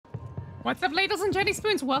What's up, ladles and jelly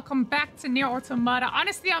spoons? Welcome back to NieR Automata.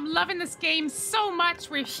 Honestly, I'm loving this game so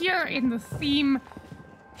much. We're here in the theme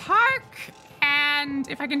park, and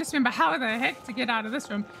if I can just remember how the heck to get out of this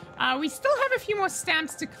room, we still have a few more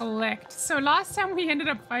stamps to collect. So last time we ended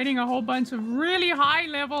up fighting a whole bunch of really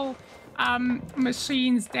high-level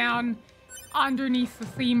machines down underneath the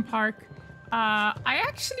theme park. I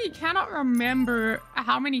actually cannot remember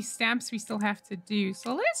how many stamps we still have to do,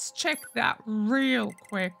 so let's check that real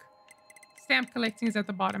quick. Stamp collecting is at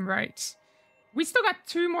the bottom right. We still got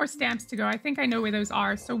 2 more stamps to go. I think I know where those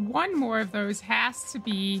are. So one more of those has to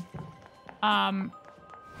be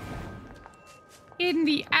in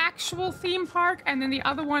the actual theme park, and then the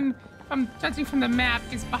other one, judging from the map,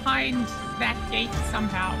 is behind that gate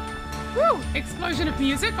somehow. Woo! Explosion of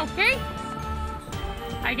music, okay.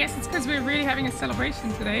 I guess it's because we're really having a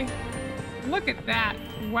celebration today. Look at that.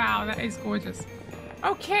 Wow, that is gorgeous.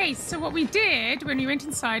 Okay, so what we did when we went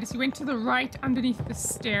inside is we went to the right underneath the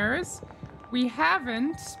stairs. We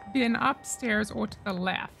haven't been upstairs or to the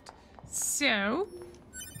left. So,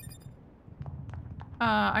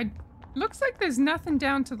 looks like there's nothing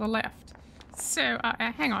down to the left. So,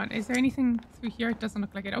 hang on. Is there anything through here? It doesn't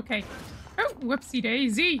look like it. Okay. Oh, whoopsie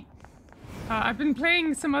daisy. I've been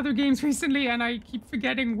playing some other games recently and I keep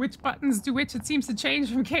forgetting which buttons do which. It seems to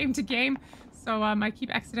change from game to game. So, I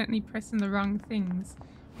keep accidentally pressing the wrong things.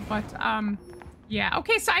 But, yeah.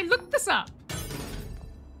 Okay, so I looked this up.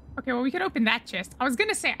 Okay, well, we could open that chest. I was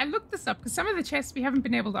gonna say, I looked this up because some of the chests we haven't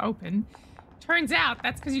been able to open. Turns out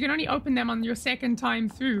that's because you can only open them on your second time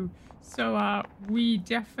through. So, we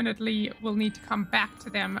definitely will need to come back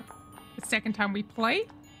to them the second time we play.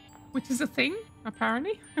 Which is a thing,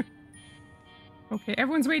 apparently. Okay,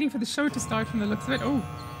 everyone's waiting for the show to start from the looks of it. Oh.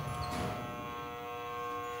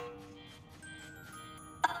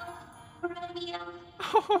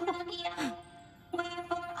 Oh,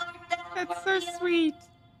 that's so sweet.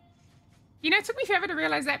 You know, it took me forever to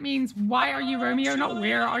realize that means, why are you Romeo, not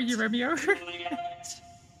where are you Romeo?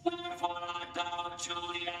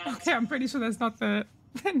 Okay, I'm pretty sure that's not the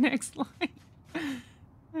next line. Oh,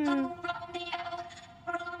 Romeo,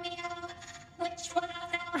 which one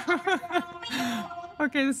of them are Romeo?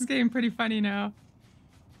 Okay, this is getting pretty funny now.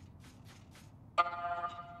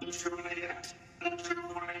 Juliet,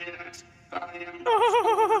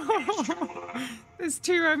 Oh, there's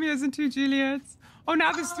 2 Romeos and 2 Juliets. Oh,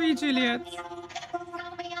 now there's 3 Juliets.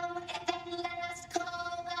 Romeo, then let us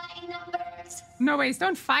call thy numbers. No ways,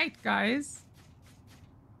 don't fight, guys.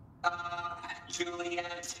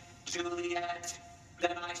 Juliet,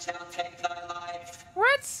 then I shall take thy life.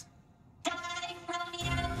 What? Die,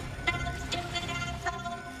 Romeo, thou stupid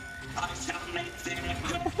asshole. I shall make thee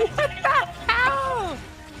What the hell?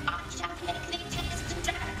 I shall make thee taste the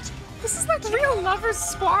dirt. This is like real lovers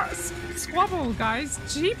squabble, guys.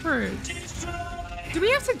 Jeepers. Do we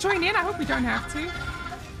have to join in? I hope we don't have to.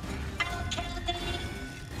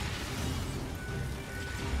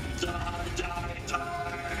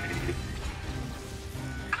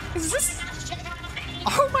 Is this...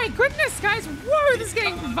 Oh my goodness, guys. Whoa, this is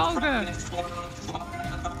getting vulgar.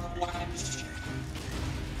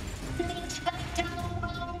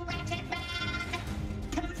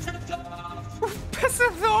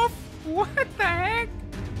 Pisses off. What the heck?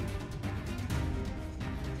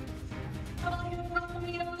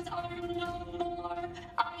 Romeos are no more.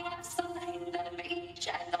 I have slain them each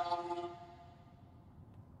and all.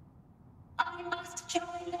 I must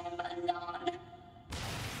join them anon.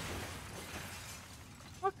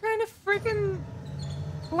 What kind of freaking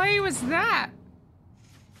play was that?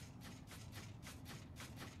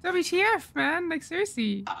 WTF, man? Like,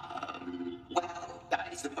 seriously. Well,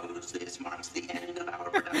 I suppose this marks the end of our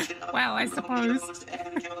production of Well, I suppose. Romeos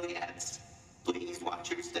and Goliaths. Please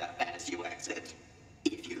watch your step as you exit.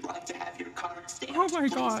 If you'd like to have your card stamped, Oh my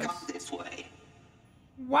please gosh. come this way.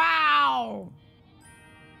 Wow.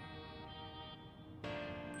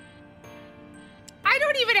 I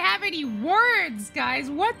don't even have any words, guys.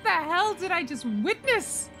 What the hell did I just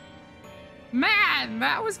witness? Man,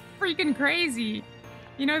 that was freaking crazy.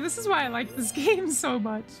 You know, this is why I like this game so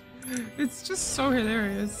much. It's just so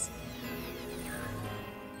hilarious.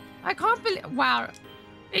 I can't believe... Wow.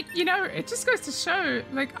 You know, it just goes to show,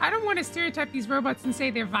 like, I don't want to stereotype these robots and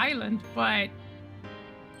say they're violent, but...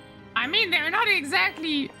 I mean, they're not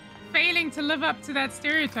exactly failing to live up to that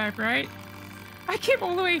stereotype, right? I came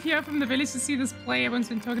all the way here from the village to see this play everyone's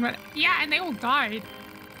been talking about. Yeah, and they all died.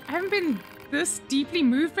 I haven't been this deeply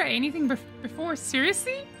moved by anything before.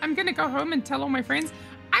 Seriously? I'm gonna go home and tell all my friends.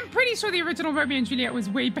 I'm pretty sure the original Romeo and Juliet was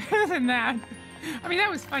way better than that. I mean, that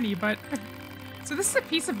was funny, but... So this is a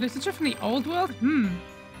piece of literature from the old world?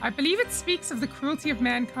 I believe it speaks of the cruelty of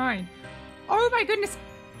mankind. Oh my goodness.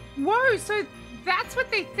 Whoa, so that's what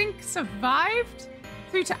they think survived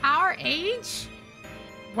through to our age?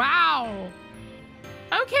 Wow.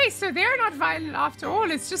 Okay, so they're not violent after all.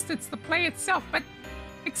 It's the play itself. But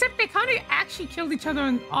except they kind of actually killed each other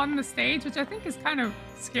on the stage, which I think is kind of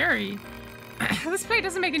scary. This play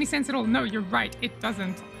doesn't make any sense at all. No, you're right. It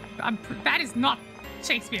doesn't. That is not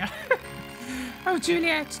Shakespeare. Oh,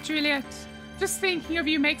 Juliet, Juliet. Just thinking of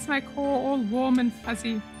you makes my core all warm and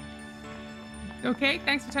fuzzy. Okay,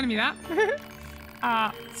 thanks for telling me that.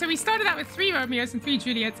 So we started out with 3 Romeos and 3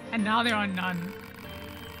 Juliets, and now there are none.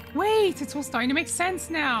 Wait, it's all starting to make sense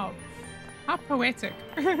now. How poetic.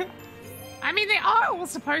 I mean, they are all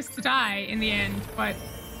supposed to die in the end, but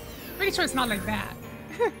I'm pretty sure it's not like that.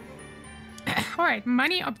 All right,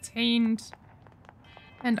 money obtained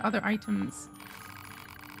and other items.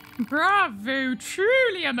 Bravo,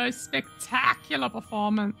 truly a most spectacular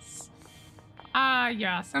performance.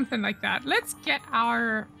 Yeah, something like that. Let's get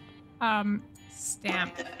our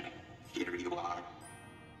stamp. Here you are.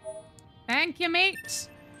 Thank you, mate.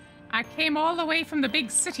 I came all the way from the big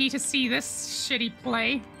city to see this shitty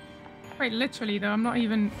play. Quite literally, though. I'm not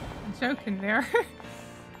even joking there.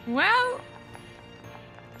 Well,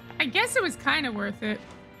 I guess it was kind of worth it.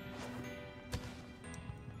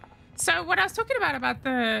 So what I was talking about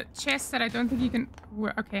the chests that I don't think you can...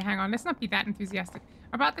 Okay, hang on. Let's not be that enthusiastic.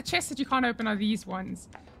 About the chests that you can't open are these ones.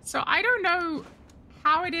 So I don't know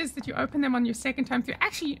how it is that you open them on your second time through.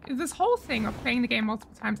 Actually, this whole thing of playing the game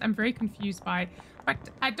multiple times, I'm very confused by. But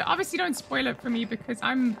obviously don't spoil it for me because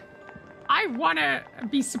I want to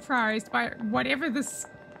be surprised by whatever this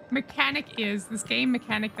mechanic is, this game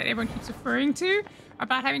mechanic that everyone keeps referring to,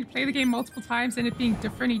 about having to play the game multiple times and it being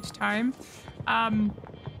different each time.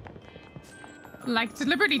 Like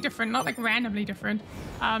deliberately different, not like randomly different.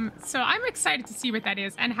 So I'm excited to see what that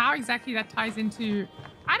is and how exactly that ties into,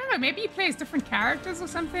 I don't know, maybe you play as different characters or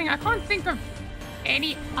something. I can't think of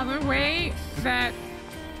any other way that,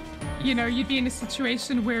 you know, you'd be in a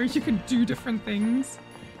situation where you can do different things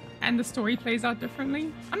and the story plays out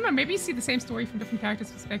differently. I don't know, maybe you see the same story from different characters'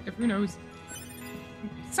 perspective, who knows.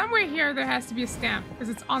 Somewhere here there has to be a stamp because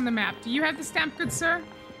it's on the map. Do you have the stamp, good sir?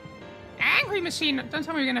 Angry machine, don't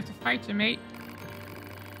tell me we're gonna have to fight you, mate.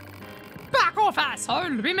 Back off,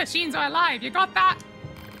 asshole! We machines are alive, you got that?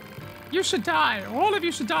 You should die. All of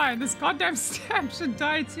you should die. This goddamn stamp should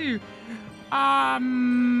die too. I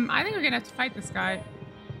think we're gonna have to fight this guy.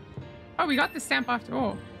 Oh, we got the stamp after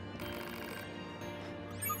all.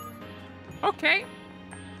 Okay.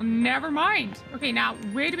 Never mind. Okay, now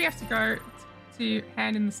where do we have to go to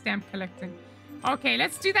hand in the stamp collecting? Okay,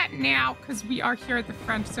 let's do that now because we are here at the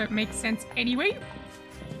front, so it makes sense anyway.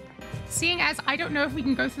 Seeing as I don't know if we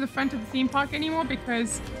can go through the front of the theme park anymore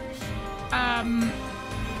because,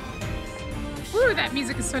 ooh, that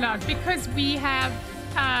music is so loud. Because we have,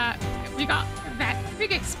 we got that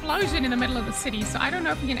big explosion in the middle of the city, so I don't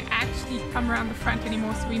know if we can actually come around the front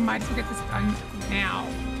anymore, so we might as well get this done now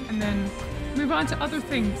and then move on to other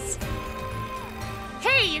things.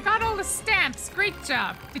 Hey, you got all the stamps. Great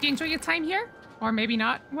job. Did you enjoy your time here? Or maybe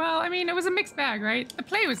not. Well, I mean, it was a mixed bag, right? The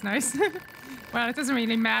play was nice. Well, it doesn't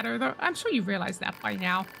really matter, though. I'm sure you realize that by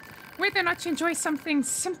now. Whether or not you enjoy something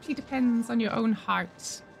simply depends on your own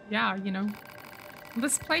heart. Yeah, you know.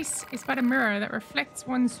 This place is but a mirror that reflects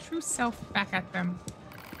one's true self back at them.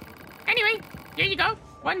 Anyway, here you go.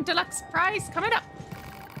 1 deluxe prize coming up.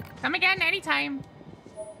 Come again anytime.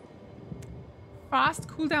 Fast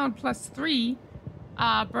cooldown +3.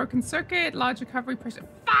 Broken circuit, large recovery pressure.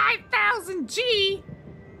 5,000 G!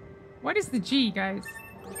 What is the G, guys?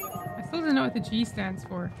 I still don't know what the G stands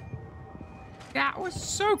for. That was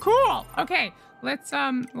so cool! Okay, let's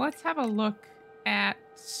have a look at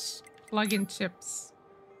plug-in chips.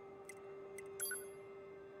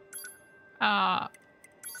 Cooldown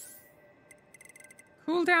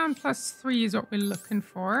 +3 is what we're looking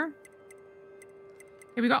for.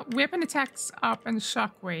 Okay, we got weapon attacks up and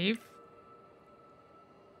shockwave.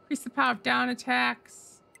 Increase the power of down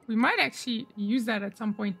attacks. We might actually use that at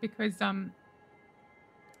some point because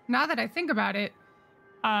now that I think about it,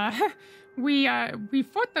 we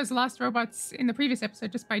fought those last robots in the previous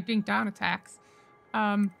episode just by doing down attacks.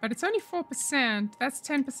 But it's only 4%. That's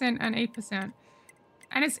 10% and 8%.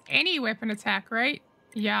 And it's any weapon attack, right?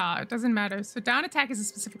 Yeah, it doesn't matter. So down attack is a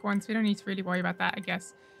specific one, so we don't need to really worry about that, I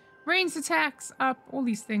guess. Ranged attacks up, all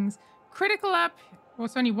these things. Critical up, well,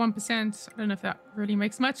 it's only 1%. I don't know if that really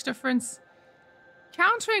makes much difference.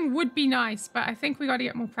 Countering would be nice, but I think we got to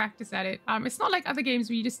get more practice at it. It's not like other games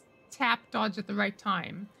where you just tap dodge at the right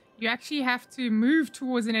time. You actually have to move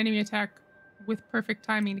towards an enemy attack with perfect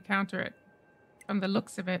timing to counter it. from the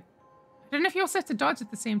looks of it. I don't know if you also have to dodge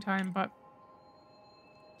at the same time, but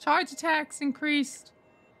charge attacks increased.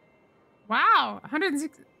 Wow,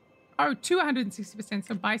 160. Oh, 260%,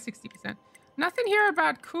 so by 60%. Nothing here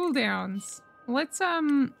about cooldowns. Let's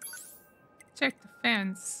check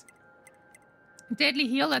defense. Deadly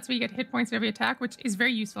heal, that's where you get hit points for every attack, which is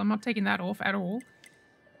very useful. I'm not taking that off at all.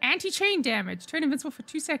 Anti-chain damage. Turn invincible for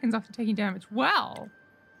 2 seconds after taking damage. Well,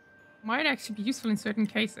 might actually be useful in certain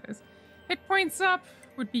cases. Hit points up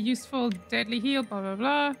would be useful. Deadly heal, blah, blah,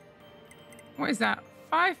 blah. What is that?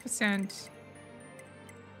 5%.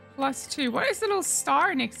 +2. What does the little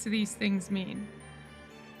star next to these things mean?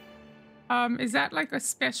 Is that like a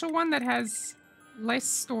special one that has less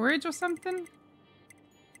storage or something?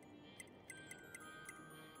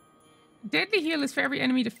 Deadly heal is for every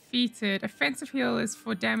enemy defeated. Offensive heal is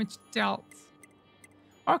for damage dealt.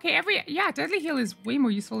 Okay, deadly heal is way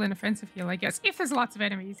more useful than offensive heal, I guess, if there's lots of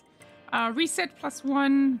enemies. Reset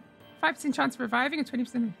 +1, 5% chance of reviving and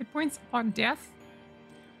 20% hit points upon death.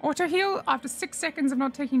 Auto heal after 6 seconds of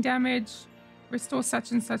not taking damage. Restore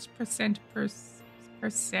such and such percent per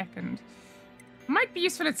second. Might be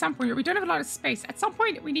useful at some point, but we don't have a lot of space. At some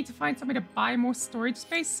point, we need to find somewhere to buy more storage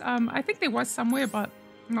space. I think there was somewhere, but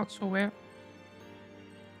I'm not sure where.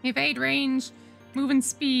 Evade range, movement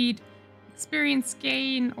speed, experience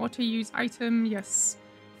gain, auto use item, yes.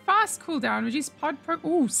 Fast cooldown, reduce pod pro.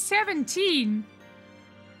 Ooh, 17.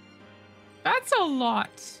 That's a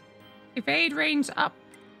lot. Evade range up.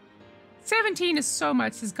 17 is so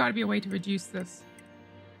much. There's got to be a way to reduce this.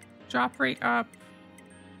 Drop rate up.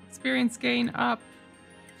 Experience gain up.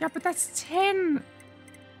 Yeah, but that's 10.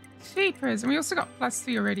 Jeepers. And we also got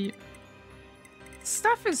 +3 already.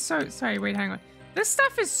 Stuff is so... Sorry, wait, hang on. This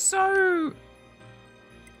stuff is so...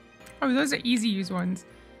 Oh, those are easy use ones.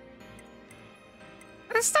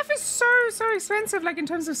 This stuff is so expensive, like in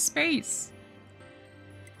terms of space.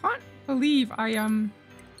 Can't believe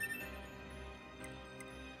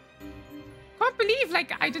Can't believe,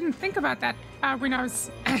 like, I didn't think about that when I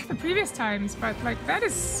was at the previous times, but, like, that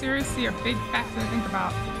is seriously a big factor to think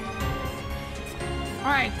about.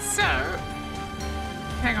 Alright, so...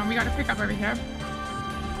 Hang on, we gotta pick up over here.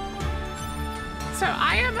 So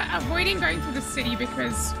I am avoiding going through the city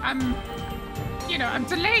because I'm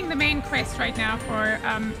delaying the main quest right now for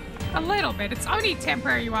a little bit. It's only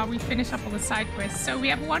temporary while we finish up all the side quests. So we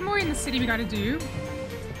have one more in the city we gotta do.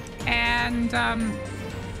 And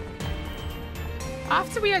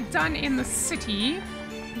after we are done in the city,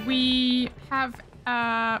 we have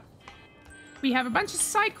a bunch of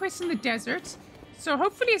side quests in the desert. So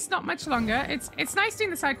hopefully it's not much longer. It's nice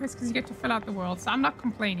doing the side quests because you get to fill out the world, so I'm not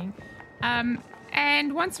complaining.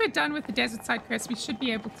 And once we're done with the desert side quest, we should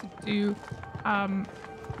be able to do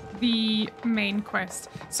the main quest.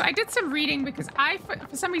 So I did some reading because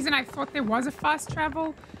for some reason I thought there was a fast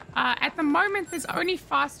travel. At the moment, there's only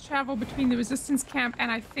fast travel between the resistance camp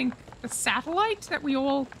and I think the satellite that we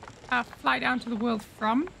all fly down to the world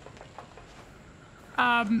from.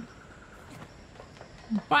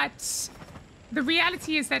 But the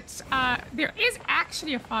reality is that there is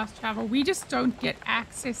actually a fast travel. We just don't get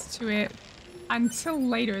access to it until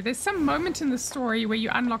later. There's some moment in the story where you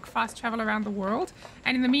unlock fast travel around the world,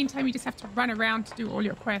 and in the meantime, you just have to run around to do all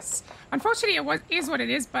your quests. Unfortunately, it is what it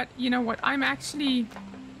is, but you know what?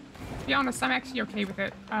 To be honest, I'm actually okay with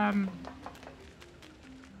it.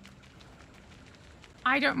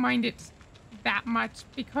 I don't mind it that much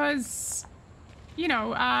because, you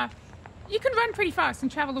know, you can run pretty fast and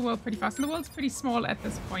travel the world pretty fast, and the world's pretty small at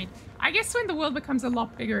this point. I guess when the world becomes a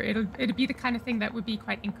lot bigger, it'll be the kind of thing that would be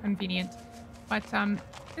quite inconvenient. But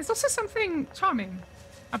there's also something charming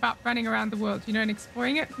about running around the world, you know, and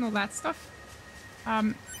exploring it and all that stuff.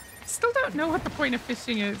 Still don't know what the point of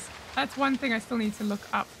fishing is. That's one thing I still need to look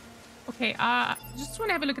up. Okay, just want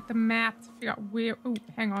to have a look at the map to figure out where... Oh,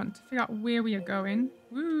 hang on. To figure out where we are going.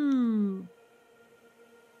 Woo!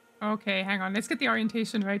 Okay, hang on. Let's get the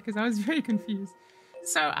orientation right, because I was very confused.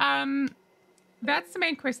 So, that's the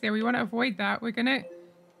main quest there. We want to avoid that. We're going to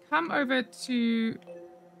come over to...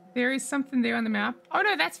 There is something there on the map. Oh,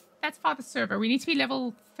 no, that's Father Server. We need to be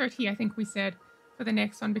level 30, I think we said, for the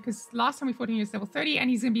next one, because last time we fought him, he was level 30, and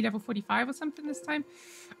he's going to be level 45 or something this time.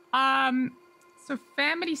 So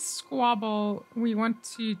family squabble we want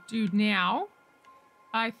to do now.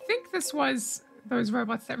 I think this was those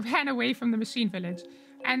robots that ran away from the machine village.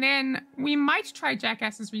 And then we might try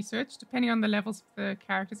Jackass's research, depending on the levels of the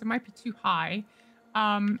characters. It might be too high.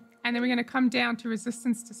 And then we're going to come down to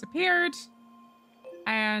Resistance Disappeared.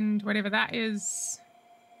 And whatever that is.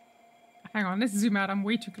 Hang on, let's zoom out. I'm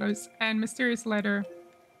way too close. And Mysterious Letter.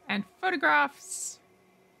 And Photographs.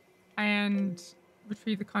 And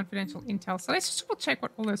retrieve the confidential intel. So let's just double check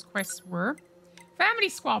what all those quests were. Family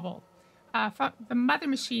squabble. The mother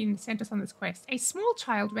machine sent us on this quest. A small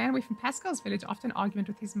child ran away from Pascal's village after an argument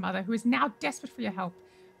with his mother, who is now desperate for your help.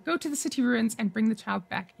 Go to the city ruins and bring the child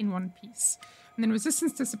back in one piece. And then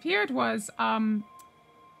resistance disappeared was one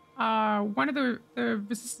of the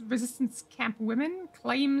resistance camp women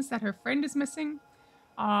claims that her friend is missing.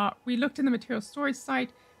 We looked in the material storage site.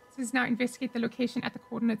 It says now investigate the location at the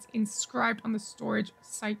coordinates inscribed on the storage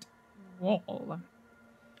site wall.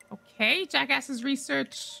 Okay, Jackass's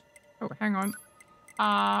research. Oh, hang on.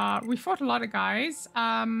 We fought a lot of guys.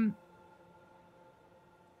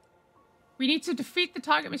 We need to defeat the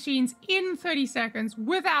target machines in 30 seconds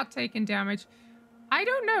without taking damage. I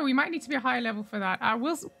don't know. We might need to be a higher level for that.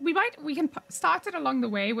 We can start it along the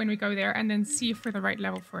way when we go there and then see if we're the right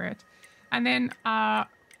level for it. And then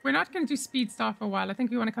we're not going to do speed stuff for a while. I think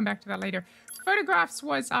we want to come back to that later. Photographs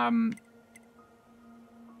was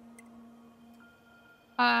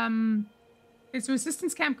there's a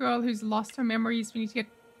resistance camp girl who's lost her memories. We need to get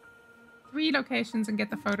 3 locations and get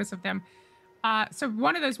the photos of them. So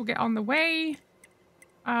one of those will get on the way.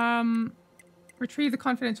 Retrieve the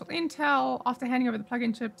confidential intel after handing over the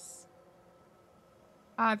plug-in chips.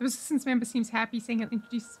 The resistance member seems happy, saying he'll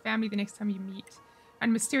introduce his family the next time you meet.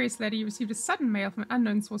 And mysterious lady received a sudden mail from an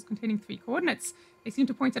unknown source containing 3 coordinates. They seem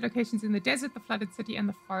to point at locations in the desert, the flooded city, and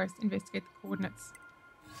the forest. Investigate the coordinates.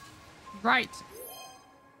 Right.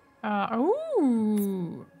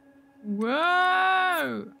 Oh.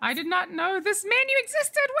 Whoa. I did not know this menu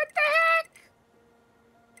existed. What the heck?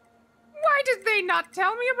 Why did they not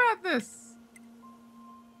tell me about this?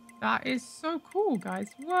 That is so cool, guys.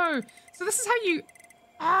 Whoa. So this is how you...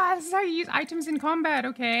 this is how you use items in combat.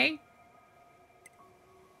 Okay.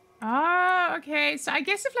 Okay. So I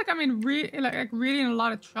guess if like I'm in really in a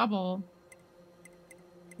lot of trouble,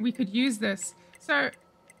 we could use this. So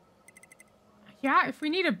yeah, if we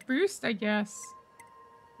need a boost, I guess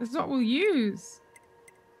this is what we'll use.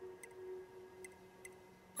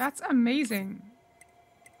 That's amazing.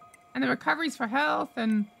 And the recoveries for health,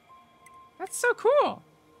 and that's so cool.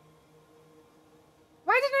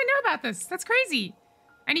 Why didn't I know about this? That's crazy.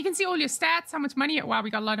 And you can see all your stats, how much money. Wow, we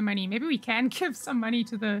got a lot of money. Maybe we can give some money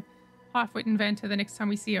to the half-wit inventor the next time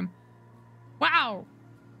we see him. Wow.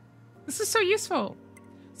 This is so useful.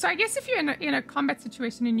 So I guess if you're in a combat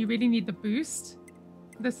situation and you really need the boost,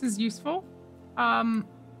 this is useful. You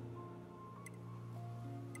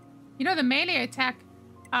know, the melee attack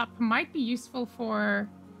up might be useful for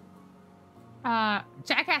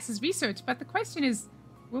Jackass's research, but the question is,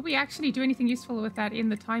 will we actually do anything useful with that in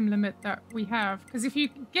the time limit that we have? Because if you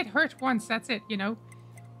get hurt once, that's it, you know?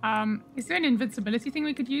 Is there an invincibility thing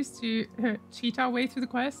we could use to cheat our way through the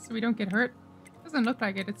quest so we don't get hurt? Doesn't look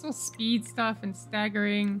like it. It's all speed stuff and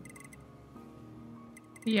staggering.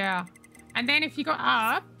 Yeah. And then if you go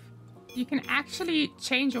up, you can actually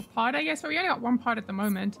change your pod, I guess, but we only got 1 pod at the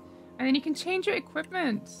moment. And then you can change your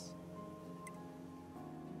equipment.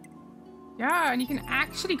 Yeah, and you can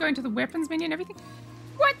actually go into the weapons menu and everything.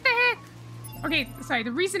 What the heck? Okay, sorry.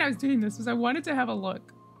 The reason I was doing this was I wanted to have a look.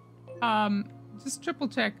 Just triple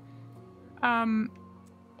check.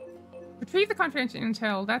 Retrieve the confidential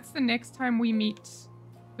intel. That's the next time we meet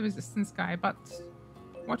the resistance guy. But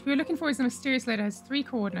what we're looking for is a mysterious letter. It has 3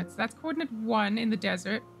 coordinates. That's coordinate 1 in the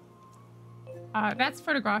desert. That's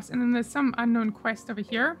photographs. And then there's some unknown quest over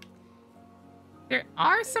here. There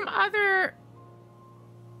are some other...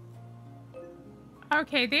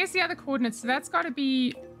 Okay, there's the other coordinates. So that's got to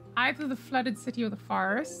be either the flooded city or the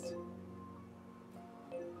forest.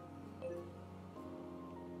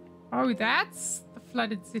 Oh, that's the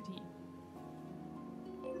flooded city.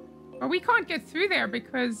 But we can't get through there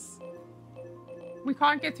because we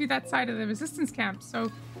can't get through that side of the resistance camp. So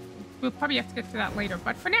we'll probably have to get to that later.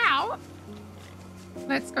 But for now,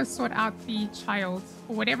 let's go sort out the child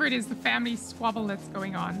or whatever it is, the family squabble that's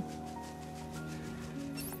going on.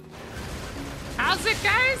 How's it,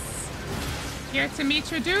 guys? Here to meet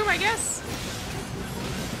your doom, I guess.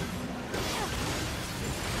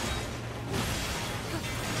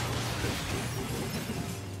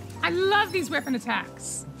 I love these weapon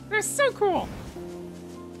attacks. They're so cool.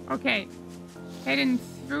 Okay. Heading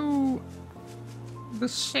through the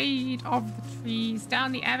shade of the trees,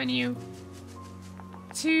 down the avenue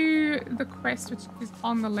to the quest, which is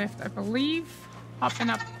on the left, I believe. Hopping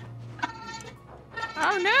up.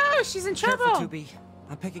 Oh no, she's in trouble. Careful, 2B.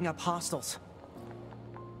 I'm picking up hostiles.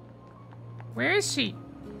 Where is she?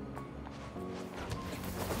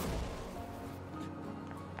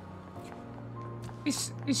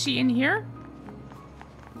 Is she in here?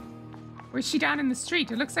 Or is she down in the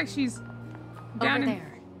street? It looks like she's down Over in...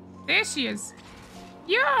 there. There she is.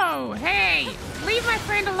 Yo, hey, leave my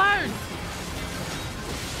friend alone.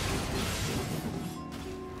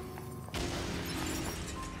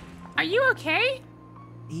 Are you okay?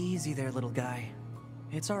 Easy there, little guy.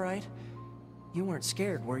 It's all right. You weren't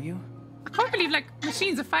scared, were you? I can't believe, like,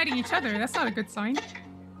 machines are fighting each other. That's not a good sign.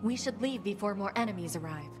 We should leave before more enemies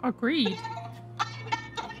arrive. Agreed.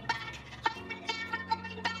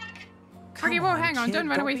 Come Okay, well, on, hang on. kid, Don't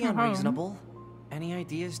run away be from home. unreasonable. Any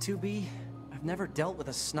ideas, 2B? I've never dealt with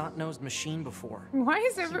a snot-nosed machine before. Why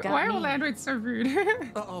is got why are all me. androids so rude?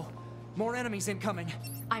 Uh-oh. More enemies incoming.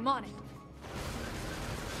 I'm on it.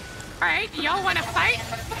 Alright, y'all wanna fight?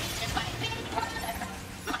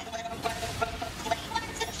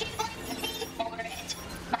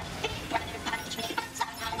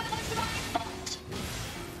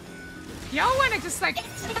 Y'all wanna just, like,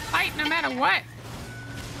 fight no matter what?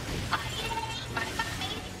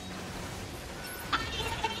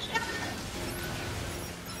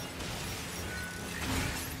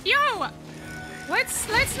 Yo!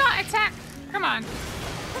 Let's not attack. Come on.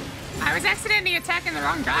 I was accidentally attacking the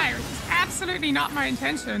wrong guy, which is absolutely not my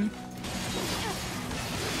intention.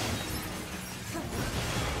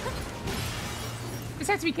 Just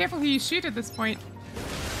have to be careful who you shoot at this point.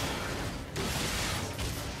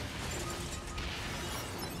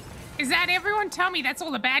 Is that everyone? Tell me that's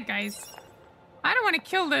all the bad guys. I don't want to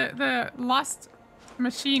kill the lost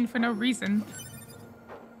machine for no reason.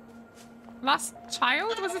 Lost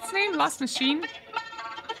Child was its name? Lost Machine?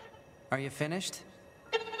 Are you finished?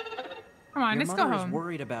 Come on, Your let's go mother home. is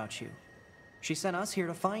worried about you. She sent us here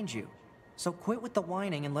to find you. So quit with the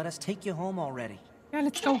whining and let us take you home already. Yeah,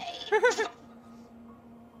 let's go.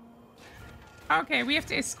 Okay, we have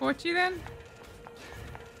to escort you then?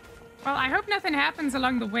 Well, I hope nothing happens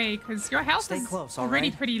along the way, because your health Stay is close, all already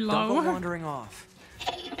right? pretty Don't low. go wandering off.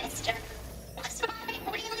 Hey, mister. Was Mommy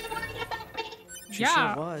really worried about me? She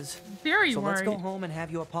Yeah, sure was. very So let's worried. go home and have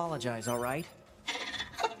you apologize, all right?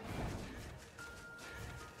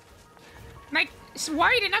 Like, she's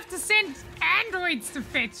worried enough to send androids to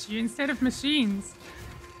fetch you instead of machines.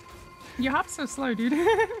 You hop so slow, dude.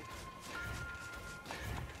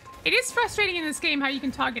 It is frustrating in this game how you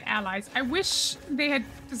can target allies. I wish they had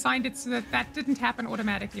designed it so that that didn't happen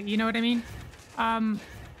automatically. You know what I mean?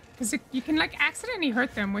 Because you can, like, accidentally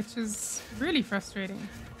hurt them, which is really frustrating.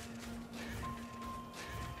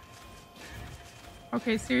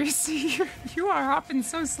 Okay, seriously, you are hopping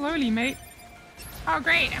so slowly, mate. Oh,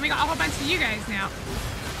 great. And we got a whole bunch of you guys now.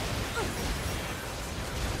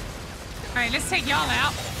 All right, let's take y'all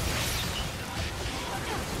out.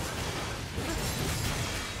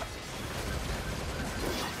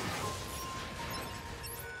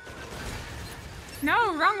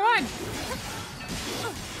 No, wrong one.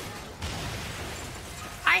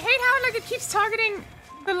 I hate how, like, it keeps targeting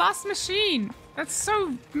the lost machine. That's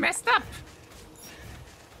so messed up.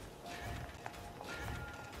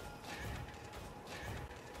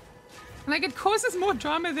 Like, it causes more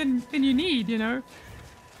drama than you need, you know?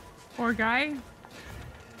 Poor guy.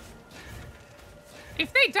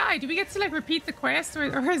 If they die, do we get to, like, repeat the quest,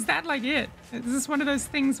 or is that, like, it? Is this one of those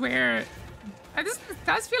things where... This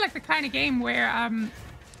does feel like the kind of game where,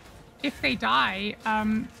 if they die,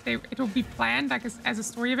 it'll be planned, like, as a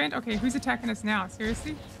story event. Okay, who's attacking us now?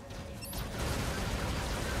 Seriously?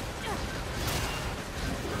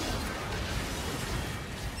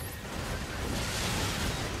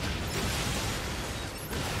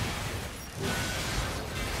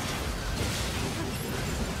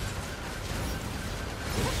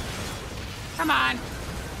 Come on.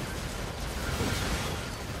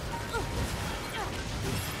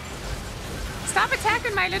 Stop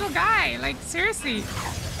attacking my little guy. Like, seriously.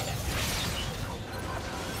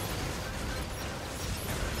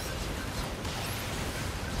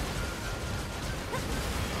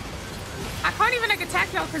 I can't even, like,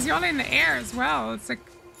 attack y'all because y'all are in the air as well. It's like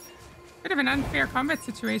a bit of an unfair combat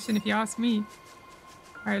situation if you ask me. All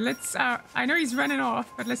right, let's, I know he's running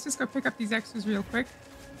off, but let's just go pick up these extras real quick.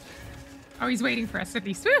 Oh, he's waiting for us at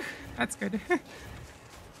least. Whew, that's good.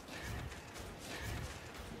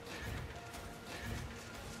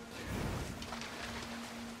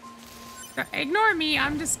 So ignore me.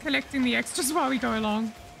 I'm just collecting the extras while we go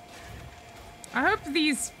along. I hope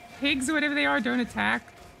these pigs or whatever they are don't attack.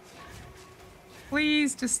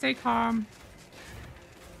 Please just stay calm.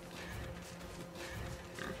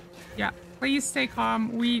 Yeah, please stay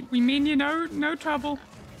calm. We mean you no trouble.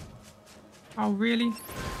 Oh, really?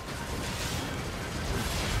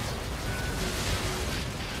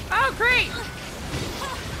 Oh, great!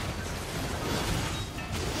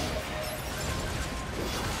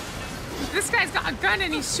 This guy's got a gun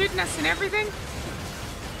and he's shooting us and everything.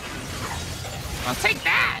 I'll take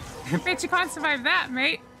that! Bet you can't survive that,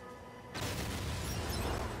 mate.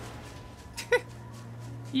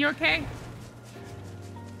 You okay?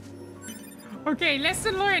 Okay,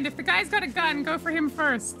 lesson learned. If the guy's got a gun, go for him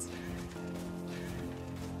first.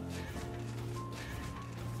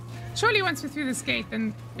 Surely once you're through this gate,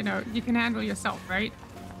 then, you know, you can handle yourself, right?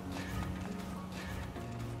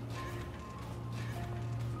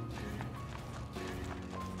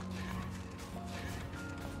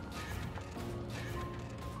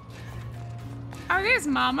 Oh, there's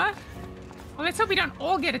Mama. Well, let's hope we don't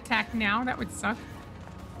all get attacked now. That would suck.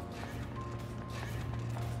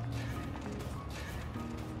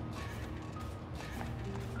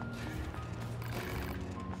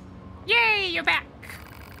 Yay, you're back.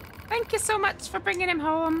 Thank you so much for bringing him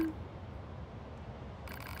home.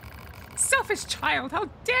 Selfish child. How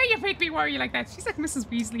dare you make me worry like that? She's like Mrs.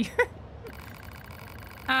 Weasley.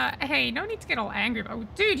 Hey, no need to get all angry about. Oh,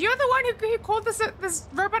 dude, you're the one who called this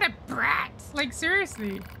robot a brat. Like,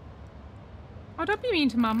 seriously. Oh, don't be mean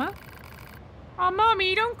to Mama. Oh,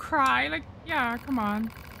 Mommy, don't cry. Like, yeah, come on.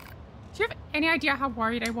 Do you have any idea how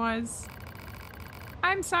worried I was?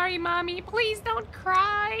 I'm sorry, Mommy. Please don't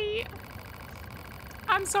cry.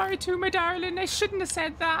 I'm sorry too, my darling. I shouldn't have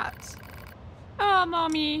said that. Oh,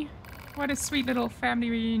 Mommy. What a sweet little family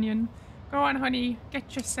reunion. Go on, honey.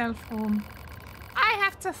 Get yourself home. I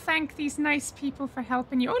have to thank these nice people for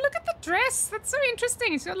helping you. Oh, look at the dress. That's so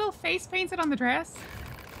interesting. It's got a little face painted on the dress.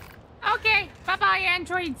 Okay. Bye-bye,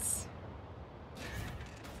 androids.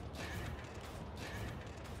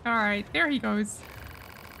 All right. There he goes.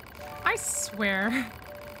 I swear.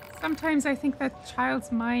 Sometimes I think that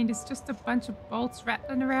child's mind is just a bunch of bolts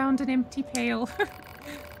rattling around an empty pail.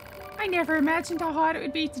 I never imagined how hard it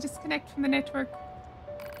would be to disconnect from the network.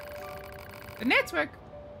 The network?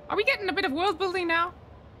 Are we getting a bit of world building now?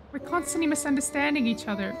 We're constantly misunderstanding each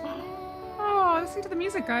other. Oh, listen to the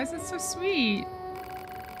music, guys. It's so sweet.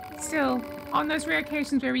 Still, on those rare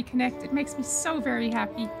occasions where we connect, it makes me so very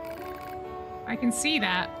happy. I can see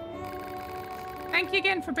that. Thank you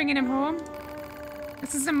again for bringing him home.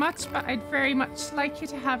 This isn't much, but I'd very much like you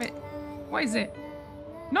to have it. What is it?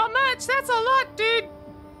 Not much! That's a lot, dude!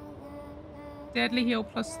 Deadly heal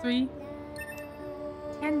 +3.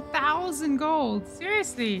 10,000 gold.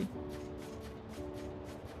 Seriously.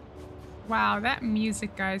 Wow, that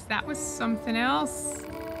music, guys. That was something else.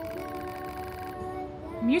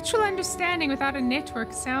 Mutual understanding without a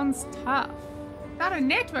network sounds tough. Without a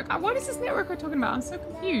network? What is this network we're talking about? I'm so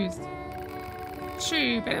confused.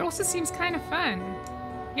 True, but it also seems kind of fun.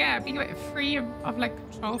 Yeah, being a bit free of like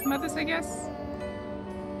control from others, I guess.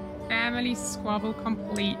 Family squabble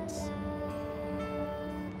complete.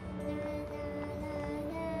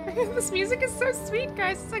 This music is so sweet,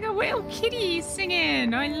 guys. It's like a little kitty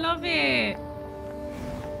singing. I love it.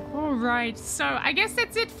 All right, so I guess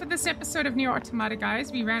that's it for this episode of NieR Automata,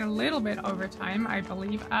 guys. We ran a little bit over time, I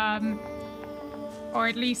believe. Or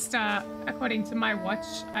at least, according to my watch,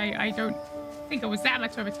 I don't think it was that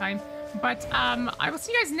much over time. But I will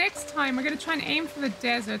see you guys next time. We're going to try and aim for the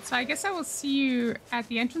desert. So I guess I will see you at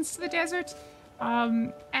the entrance to the desert.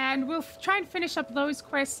 And we'll try and finish up those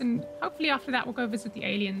quests. And hopefully after that, we'll go visit the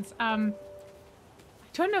aliens. I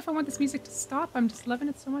don't know if I want this music to stop. I'm just loving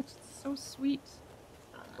it so much. It's so sweet.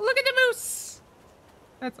 Look at the moose.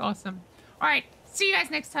 That's awesome. All right. See you guys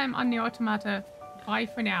next time on NieR Automata. Bye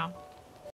for now.